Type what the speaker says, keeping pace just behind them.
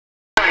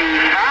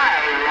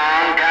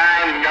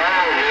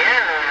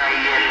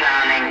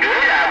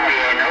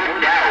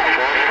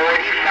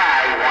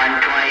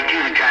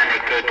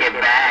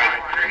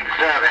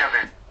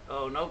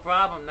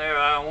problem there,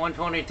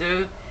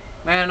 122.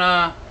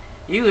 Man,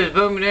 you was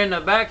booming in the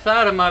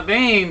backside of my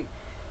beam.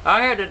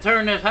 I had to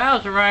turn this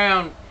house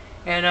around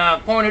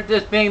and pointed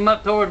this beam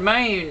up toward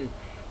Maine.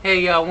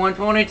 Hey,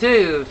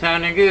 122,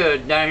 sounding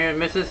good down here in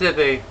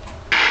Mississippi.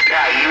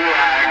 Yeah, you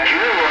are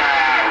too,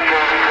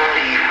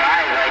 445.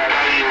 I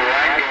tell you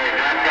what,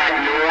 that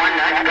new one,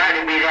 that's got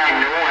to be that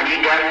new one. You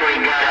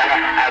definitely got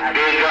a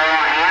big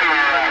old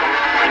hammer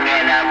rolling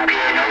in up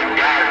here, no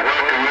doubt,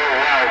 working real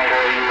well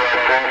for you,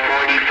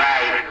 445.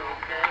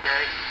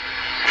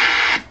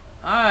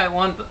 Alright,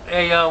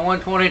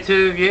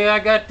 122. Yeah, I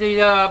got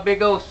the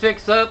big old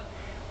 6 up,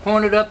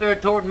 pointed up there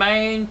toward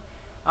Maine.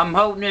 I'm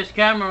holding this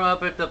camera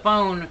up at the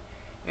phone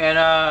and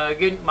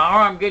my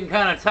arm getting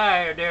kind of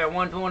tired there,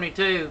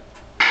 122.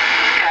 I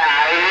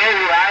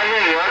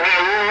hear you. Okay,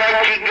 we'll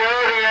let you go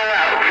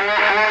there,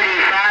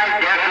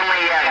 445.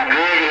 Definitely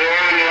good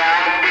hearing you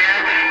out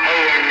there.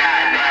 Hey, and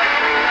that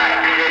whole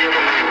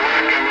system is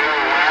working real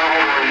well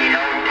for you,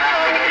 no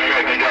doubt. Like I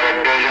said, you got a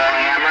big old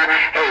hammer.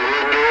 Hey,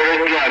 we'll do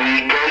it again.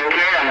 You take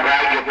care. I'm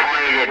glad you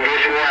pointed it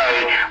this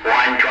way.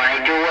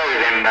 122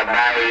 waving.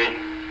 Bye-bye.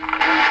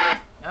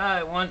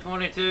 Alright,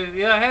 122.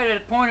 Yeah, I had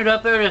it pointed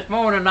up there this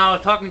morning. I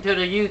was talking to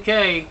the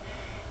UK,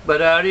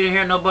 but I didn't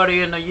hear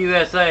nobody in the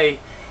USA.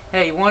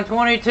 Hey,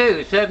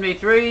 122,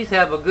 73s,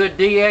 have a good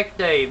DX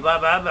day. Bye,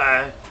 bye,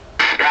 bye.